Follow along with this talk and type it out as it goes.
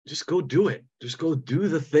just go do it. Just go do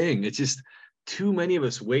the thing. It's just too many of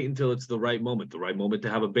us wait until it's the right moment to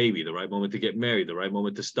have a baby, the right moment to get married, the right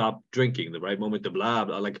moment to stop drinking, the right moment to blah,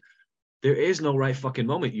 blah. Like, there is no right fucking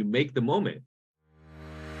moment. You make the moment.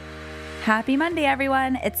 Happy Monday,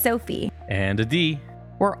 everyone. It's Sophie. And Adi.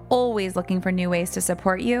 We're always looking for new ways to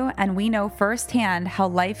support you, and we know firsthand how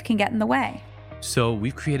life can get in the way. So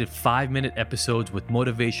we've created 5-minute episodes with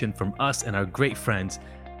motivation from us and our great friends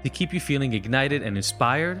to keep you feeling ignited and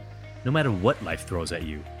inspired no matter what life throws at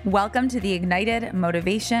you. Welcome to the Ignited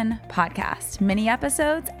Motivation Podcast. Mini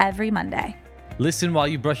episodes every Monday. Listen while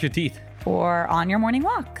you brush your teeth. Or on your morning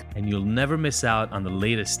walk. And you'll never miss out on the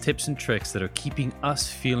latest tips and tricks that are keeping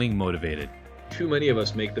us feeling motivated. Too many of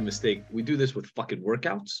us make the mistake. We do this with fucking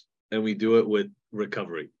workouts and we do it with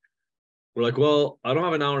recovery. We're like, well, I don't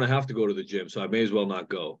have an hour and a half to go to the gym, so I may as well not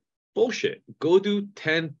go. Bullshit. Go do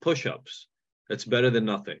 10 push-ups. That's better than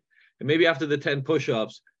nothing. And maybe after the 10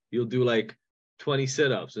 push-ups, you'll do like 20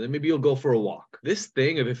 sit-ups, and then maybe you'll go for a walk. This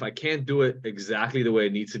thing of if I can't do it exactly the way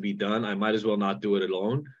it needs to be done, I might as well not do it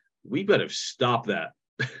alone. We better stop that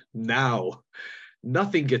now.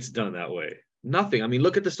 Nothing gets done that way. Nothing. I mean,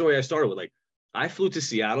 look at the story I started with. Like, I flew to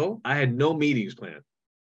Seattle. I had no meetings planned.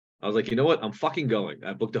 I was like, you know what? I'm fucking going.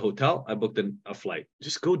 I booked a hotel. I booked a flight.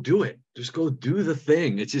 Just go do it. Just go do the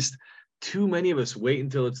thing. It's just too many of us wait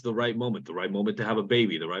until it's the right moment to have a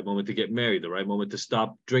baby, the right moment to get married, the right moment to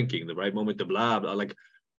stop drinking, the right moment to blah, blah. Like,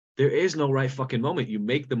 there is no right fucking moment. You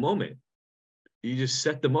make the moment. You just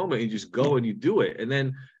set the moment. You just go and you do it. And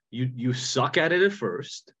then you suck at it at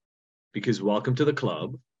first because welcome to the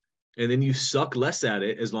club. And then you suck less at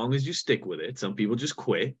it as long as you stick with it. Some people just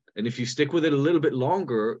quit. And if you stick with it a little bit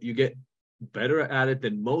longer, you get better at it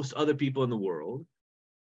than most other people in the world.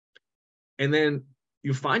 And then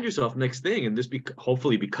you find yourself next thing, and this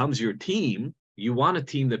hopefully becomes your team. You want a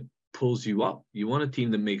team that pulls you up. You want a team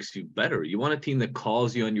that makes you better. You want a team that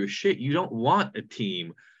calls you on your shit. You don't want a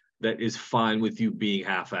team that is fine with you being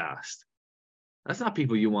half-assed. That's not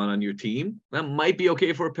people you want on your team. That might be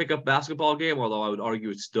okay for a pickup basketball game, although I would argue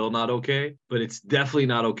it's still not okay, but it's definitely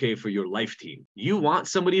not okay for your life team. You want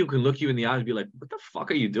somebody who can look you in the eye and be like, what the fuck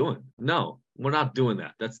are you doing? No, we're not doing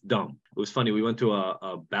that. That's dumb. It was funny. We went to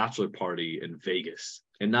a bachelor party in Vegas,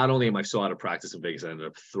 and not only am I so out of practice in Vegas, I ended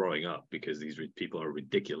up throwing up because these people are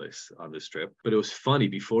ridiculous on this trip. But it was funny.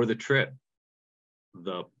 Before the trip,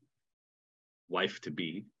 the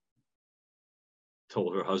wife-to-be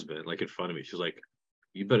told her husband, like in front of me, she's like,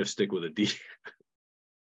 you better stick with a D.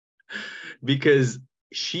 Because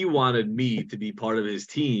she wanted me to be part of his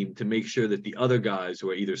team to make sure that the other guys who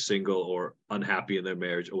are either single or unhappy in their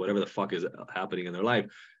marriage or whatever the fuck is happening in their life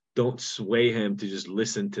don't sway him to just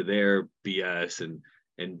listen to their BS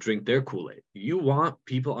and drink their Kool-Aid. You want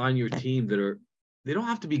people on your team they don't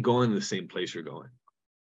have to be going to the same place you're going,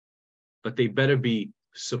 but they better be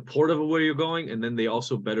supportive of where you're going, and then they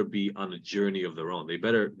also better be on a journey of their own. They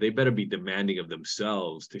better be demanding of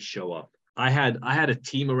themselves to show up. I had a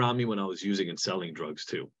team around me when I was using and selling drugs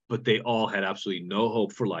too, but they all had absolutely no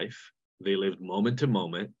hope for life. They lived moment to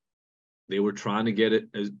moment. They were trying to get it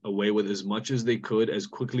away with as much as they could, as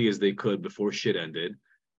quickly as they could before shit ended.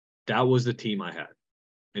 That was the team I had.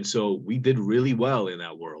 And so we did really well in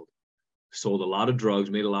that world. Sold a lot of drugs,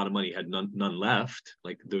 made a lot of money, had none left.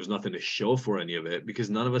 Like, there was nothing to show for any of it because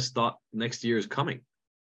none of us thought next year is coming.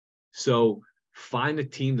 So find a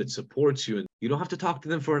team that supports you, and you don't have to talk to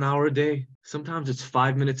them for an hour a day. Sometimes it's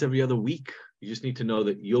 5 minutes every other week. You just need to know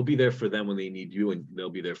that you'll be there for them when they need you, and they'll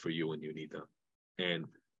be there for you when you need them. And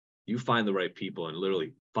you find the right people, and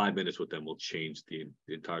literally 5 minutes with them will change the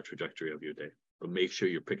entire trajectory of your day. But make sure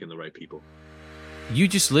you're picking the right people. You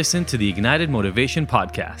just listened to the Ignited Motivation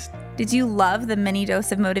Podcast. Did you love the mini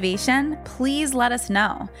dose of motivation? Please let us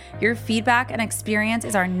know. Your feedback and experience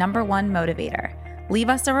is our #1 motivator. Leave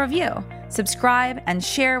us a review, subscribe, and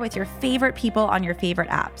share with your favorite people on your favorite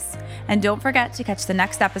apps. And don't forget to catch the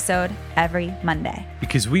next episode every Monday.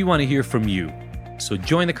 Because we want to hear from you. So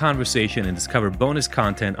join the conversation and discover bonus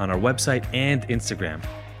content on our website and Instagram.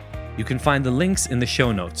 You can find the links in the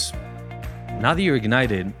show notes. Now that you're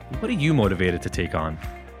ignited, what are you motivated to take on?